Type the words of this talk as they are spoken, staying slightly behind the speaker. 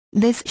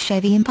This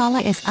Chevy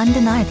Impala is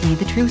undeniably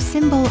the true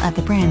symbol of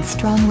the brand's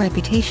strong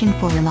reputation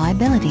for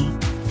reliability,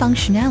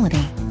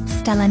 functionality,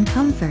 style and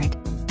comfort.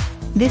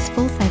 This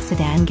full-size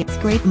sedan gets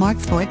great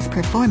marks for its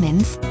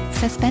performance,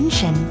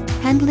 suspension,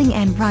 handling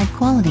and ride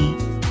quality.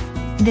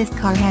 This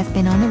car has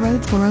been on the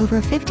roads for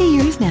over 50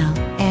 years now,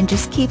 and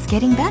just keeps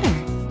getting better.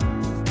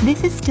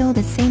 This is still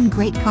the same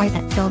great car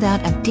that sold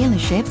out of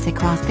dealerships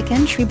across the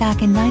country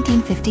back in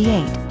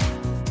 1958.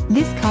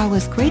 This car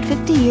was great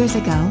 50 years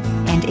ago,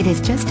 and it is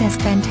just as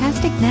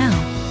fantastic now.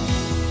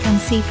 Come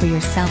see for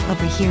yourself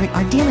over here at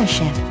our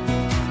dealership.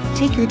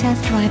 Take your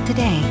test drive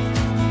today.